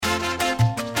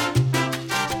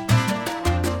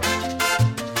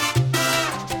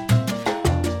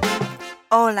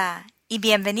Hola y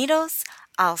bienvenidos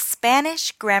al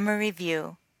Spanish Grammar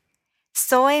Review.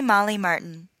 Soy Molly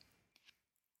Martin.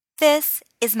 This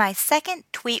is my second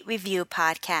tweet review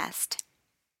podcast.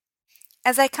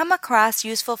 As I come across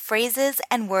useful phrases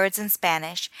and words in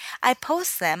Spanish, I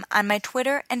post them on my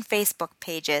Twitter and Facebook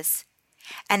pages.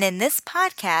 And in this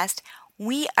podcast,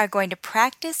 we are going to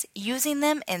practice using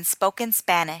them in spoken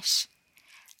Spanish.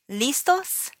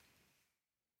 ¿Listos?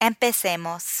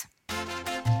 Empecemos.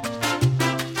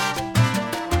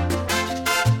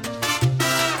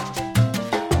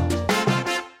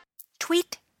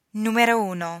 Tweet número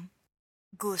 1.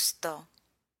 Gusto.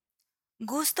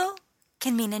 Gusto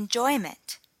can mean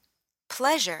enjoyment,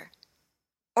 pleasure,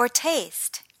 or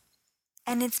taste,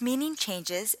 and its meaning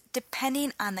changes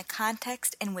depending on the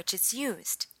context in which it's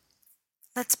used.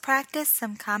 Let's practice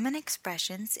some common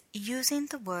expressions using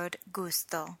the word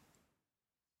gusto.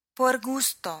 Por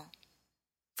gusto,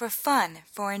 for fun,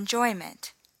 for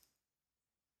enjoyment.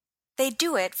 They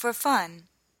do it for fun.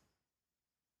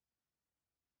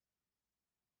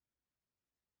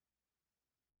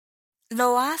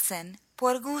 Lo hacen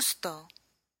por gusto.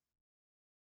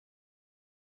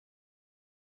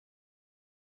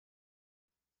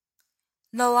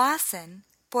 Lo hacen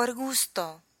por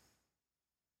gusto.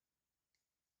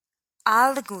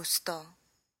 Al gusto,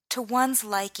 to one's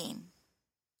liking.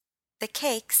 The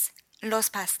cakes, los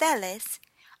pasteles,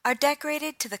 are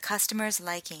decorated to the customer's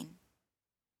liking.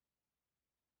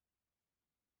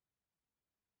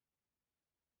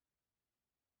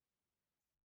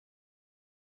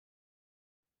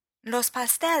 Los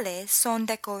pasteles son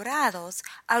decorados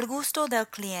al gusto del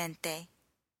cliente.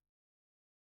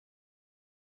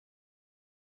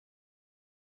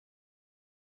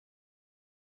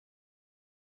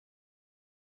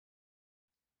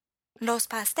 Los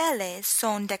pasteles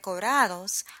son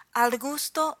decorados al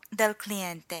gusto del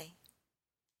cliente.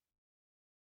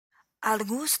 Al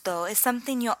gusto is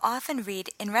something you'll often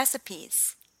read in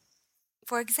recipes.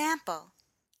 For example,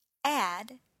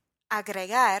 add,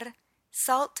 agregar,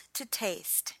 salt to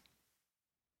taste.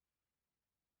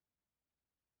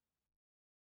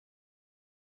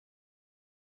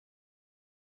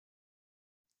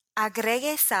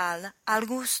 Agregue sal al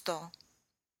gusto.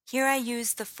 Here I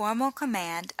use the formal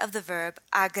command of the verb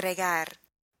agregar.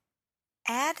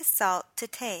 Add salt to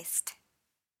taste.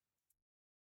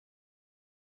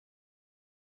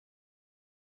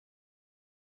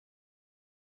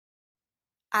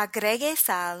 Agregue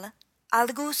sal al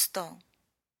gusto.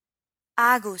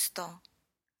 A gusto.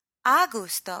 A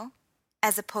gusto,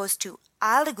 as opposed to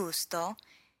al gusto,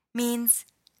 means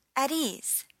at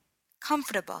ease,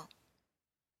 comfortable.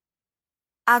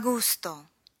 A gusto.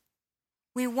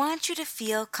 We want you to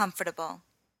feel comfortable.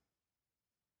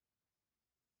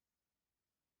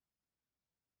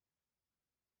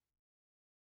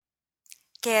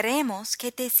 Queremos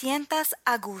que te sientas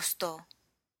a gusto.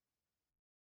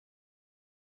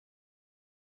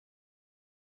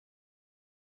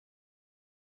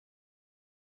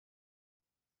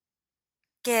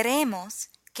 Queremos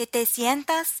que te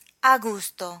sientas a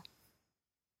gusto.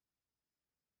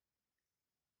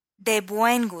 De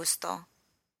buen gusto.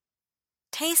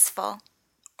 Tasteful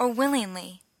or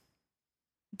willingly.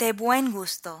 De buen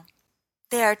gusto.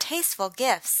 They are tasteful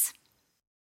gifts.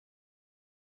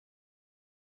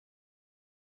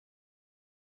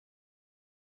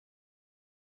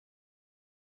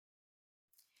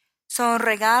 Son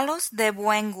regalos de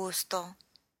buen gusto.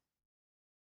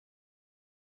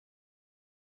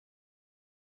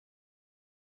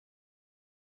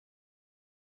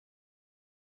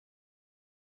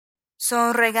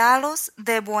 Son regalos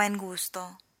de buen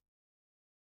gusto.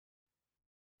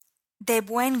 De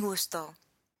buen gusto.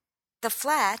 The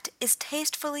flat is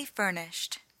tastefully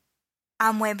furnished.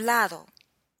 Amueblado.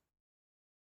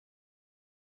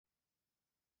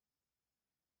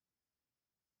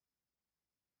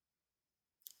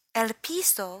 El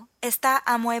piso está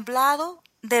amueblado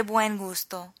de buen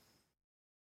gusto.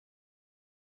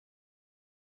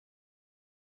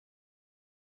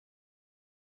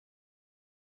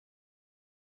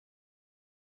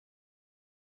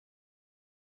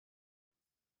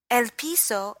 El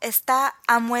piso está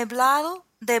amueblado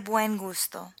de buen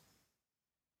gusto.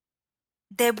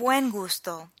 De buen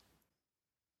gusto.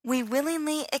 We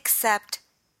willingly accept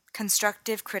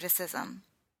constructive criticism.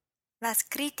 Las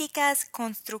críticas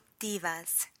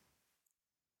constructivas.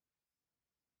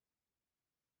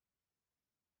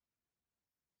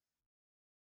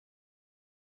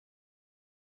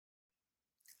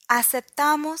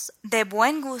 Aceptamos de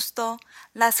buen gusto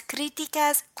las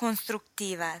críticas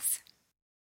constructivas.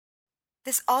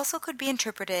 This also could be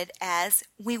interpreted as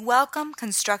we welcome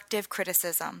constructive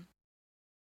criticism.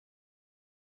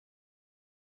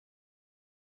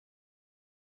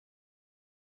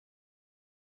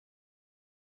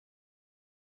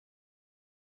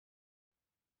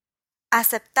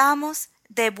 Aceptamos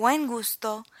de buen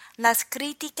gusto las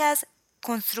críticas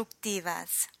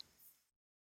constructivas.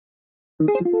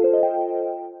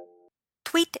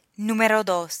 Tweet número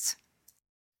 2.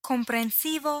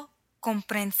 Comprensivo,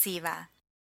 comprensiva.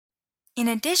 In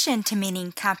addition to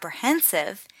meaning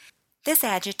comprehensive, this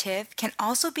adjective can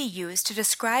also be used to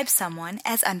describe someone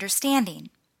as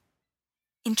understanding.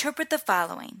 Interpret the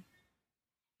following.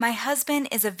 My husband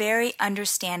is a very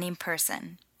understanding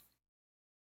person.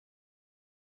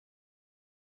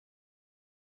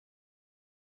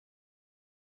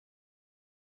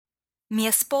 Mi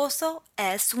esposo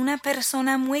es una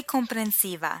persona muy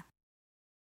comprensiva.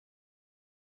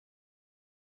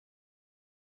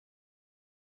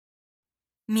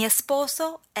 Mi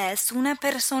esposo es una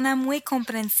persona muy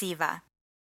comprensiva.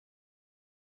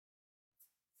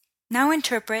 Now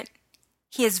interpret,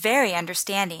 he is very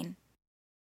understanding.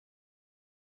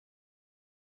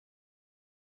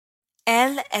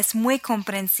 Él es muy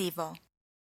comprensivo.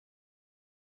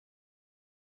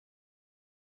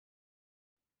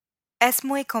 Es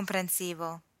muy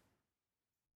comprensivo.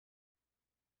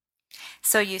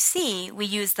 So you see, we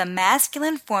use the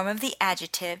masculine form of the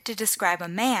adjective to describe a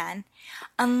man,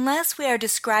 unless we are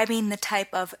describing the type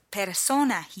of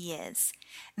persona he is.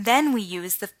 Then we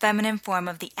use the feminine form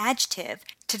of the adjective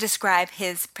to describe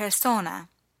his persona.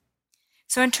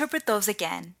 So interpret those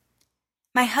again.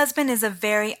 My husband is a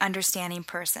very understanding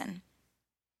person.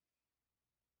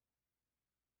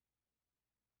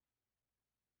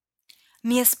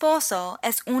 Mi esposo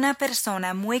es una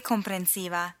persona muy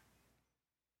comprensiva.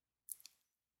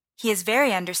 He is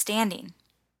very understanding.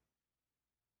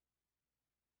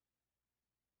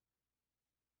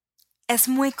 Es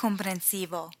muy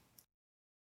comprensivo.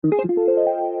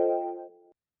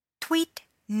 Tweet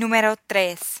número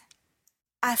 3.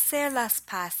 Hacer las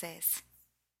paces.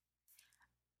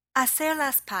 Hacer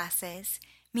las paces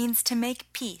means to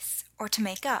make peace or to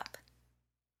make up.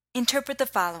 Interpret the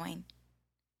following.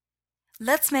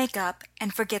 Let's make up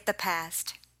and forget the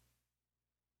past.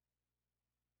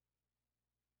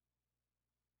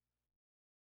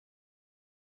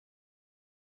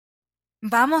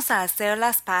 Vamos a hacer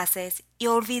las paces y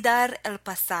olvidar el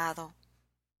pasado.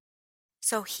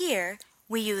 So here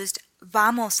we used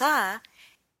vamos a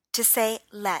to say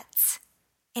let's.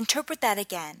 Interpret that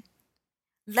again.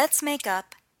 Let's make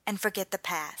up and forget the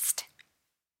past.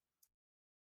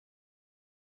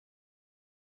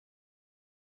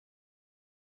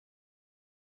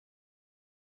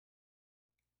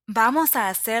 Vamos a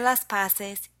hacer las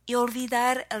paces y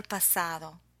olvidar el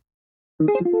pasado.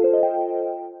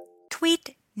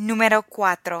 Tweet número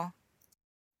 4.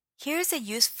 Here's a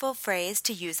useful phrase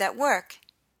to use at work.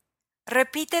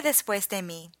 Repite después de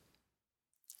mí.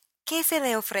 ¿Qué se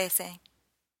le ofrece?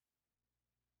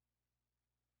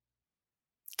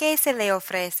 ¿Qué se le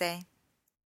ofrece?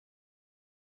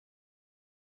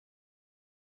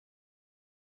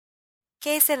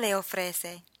 ¿Qué se le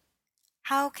ofrece?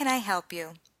 How can I help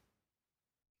you?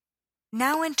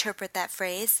 Now interpret that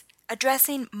phrase,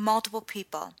 addressing multiple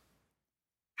people.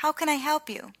 How can I help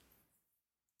you?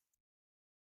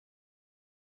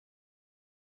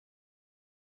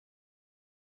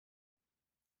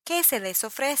 ¿Qué se les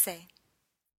ofrece?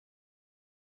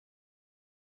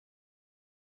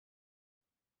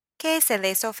 ¿Qué se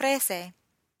les ofrece?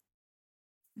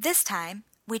 This time,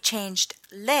 we changed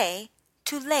le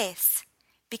to les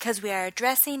because we are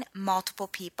addressing multiple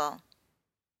people.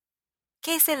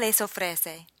 ¿Qué se les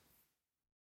ofrece?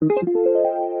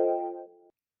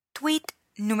 Tweet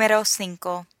número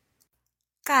 5.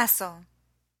 Caso.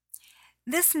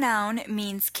 This noun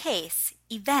means case,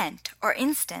 event, or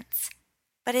instance,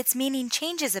 but its meaning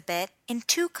changes a bit in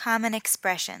two common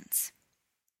expressions.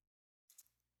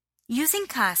 Using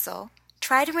caso,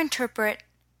 try to interpret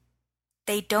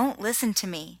they don't listen to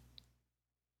me.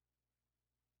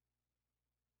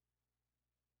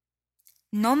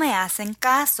 No me hacen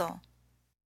caso.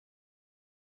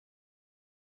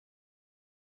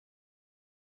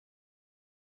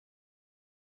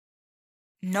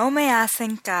 No me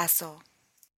hacen caso.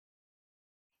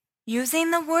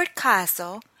 Using the word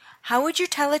caso, how would you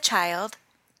tell a child,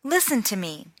 listen to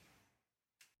me?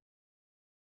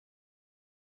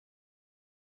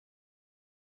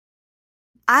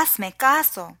 Hazme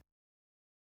caso.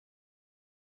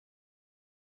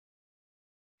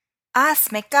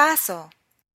 Hazme caso.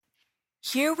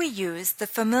 Here we use the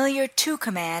familiar to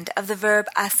command of the verb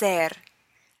hacer.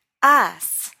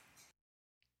 Haz.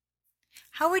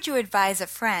 How would you advise a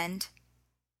friend?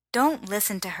 Don't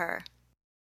listen to her.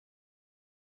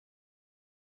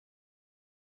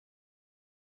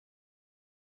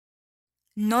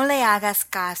 No le hagas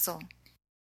caso.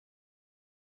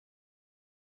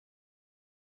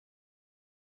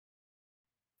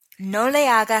 No le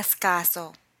hagas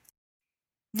caso.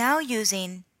 Now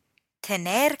using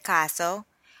tener caso,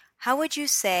 how would you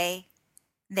say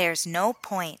there's no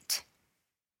point?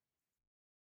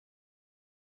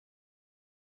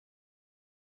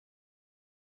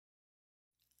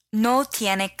 No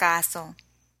tiene caso.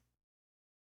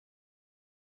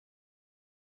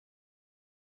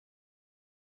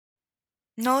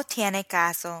 No tiene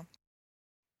caso.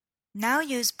 Now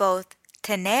use both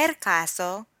tener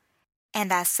caso and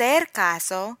hacer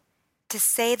caso to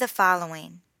say the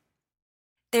following.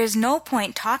 There's no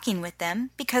point talking with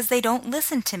them because they don't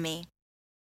listen to me.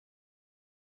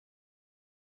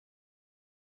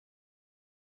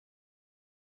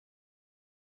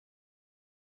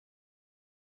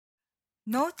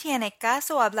 No tiene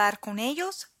caso hablar con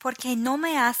ellos porque no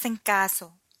me hacen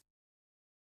caso.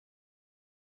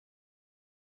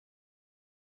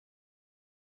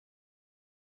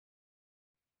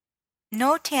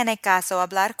 No tiene caso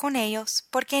hablar con ellos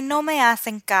porque no me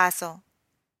hacen caso.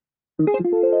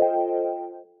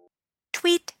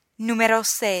 Tweet número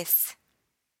 6.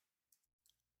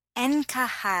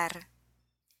 Encajar.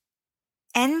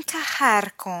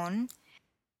 Encajar con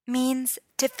means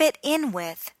to fit in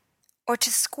with or to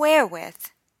square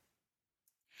with.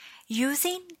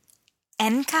 Using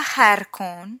encajar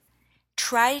con,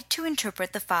 try to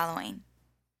interpret the following.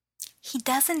 He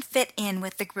doesn't fit in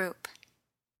with the group.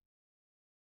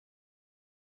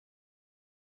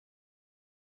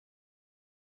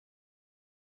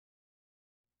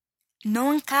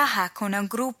 No encaja con el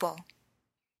grupo.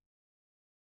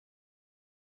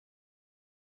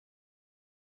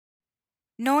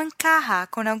 No encaja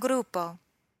con el grupo.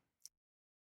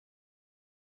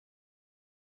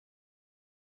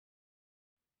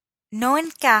 No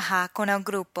encaja con el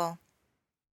grupo.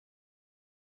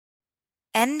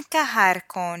 Encajar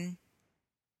con.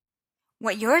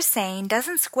 What you're saying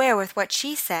doesn't square with what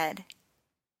she said.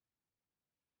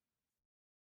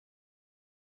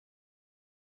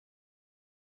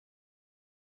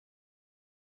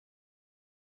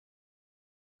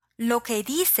 Lo que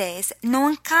dices no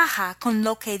encaja con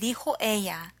lo que dijo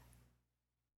ella.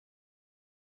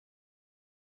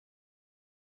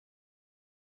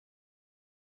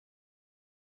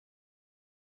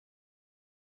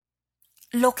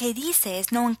 Lo que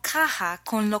dices no encaja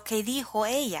con lo que dijo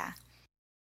ella.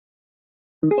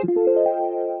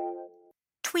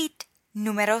 Tweet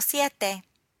número 7.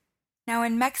 Now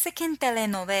in Mexican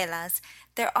telenovelas,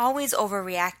 they're always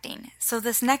overreacting, so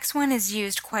this next one is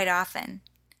used quite often.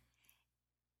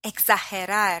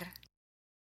 Exagerar.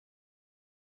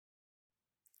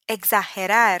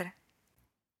 Exagerar.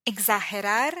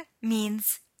 Exagerar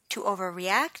means to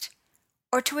overreact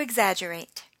or to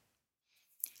exaggerate.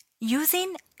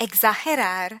 Using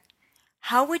exagerar,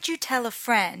 how would you tell a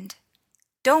friend,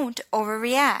 don't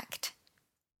overreact?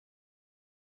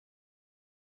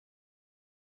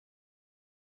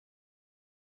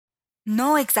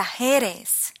 No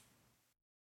exageres.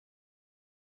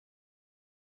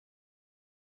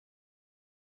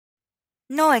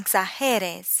 No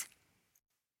exageres.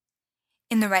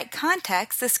 In the right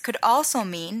context, this could also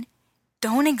mean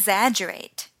don't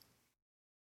exaggerate.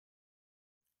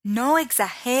 No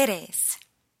exageres.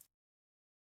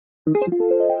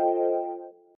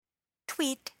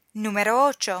 Tweet número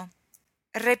 8.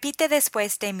 Repite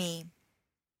después de mí.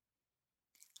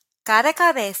 Cada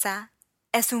cabeza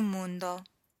es un mundo.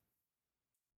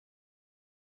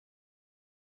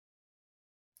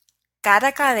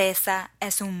 Cada cabeza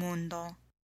es un mundo.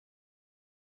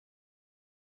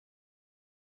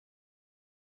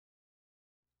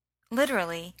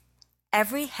 Literally,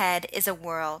 every head is a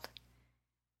world.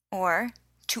 Or,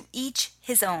 to each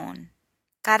his own.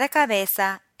 Cada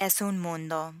cabeza es un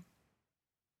mundo.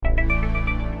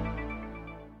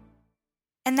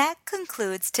 And that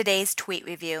concludes today's tweet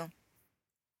review.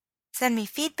 Send me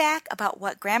feedback about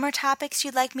what grammar topics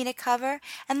you'd like me to cover,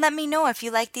 and let me know if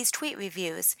you like these tweet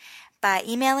reviews by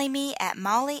emailing me at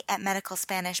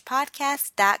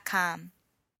molly@medicalspanishpodcast.com.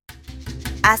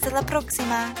 Hasta la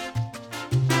próxima!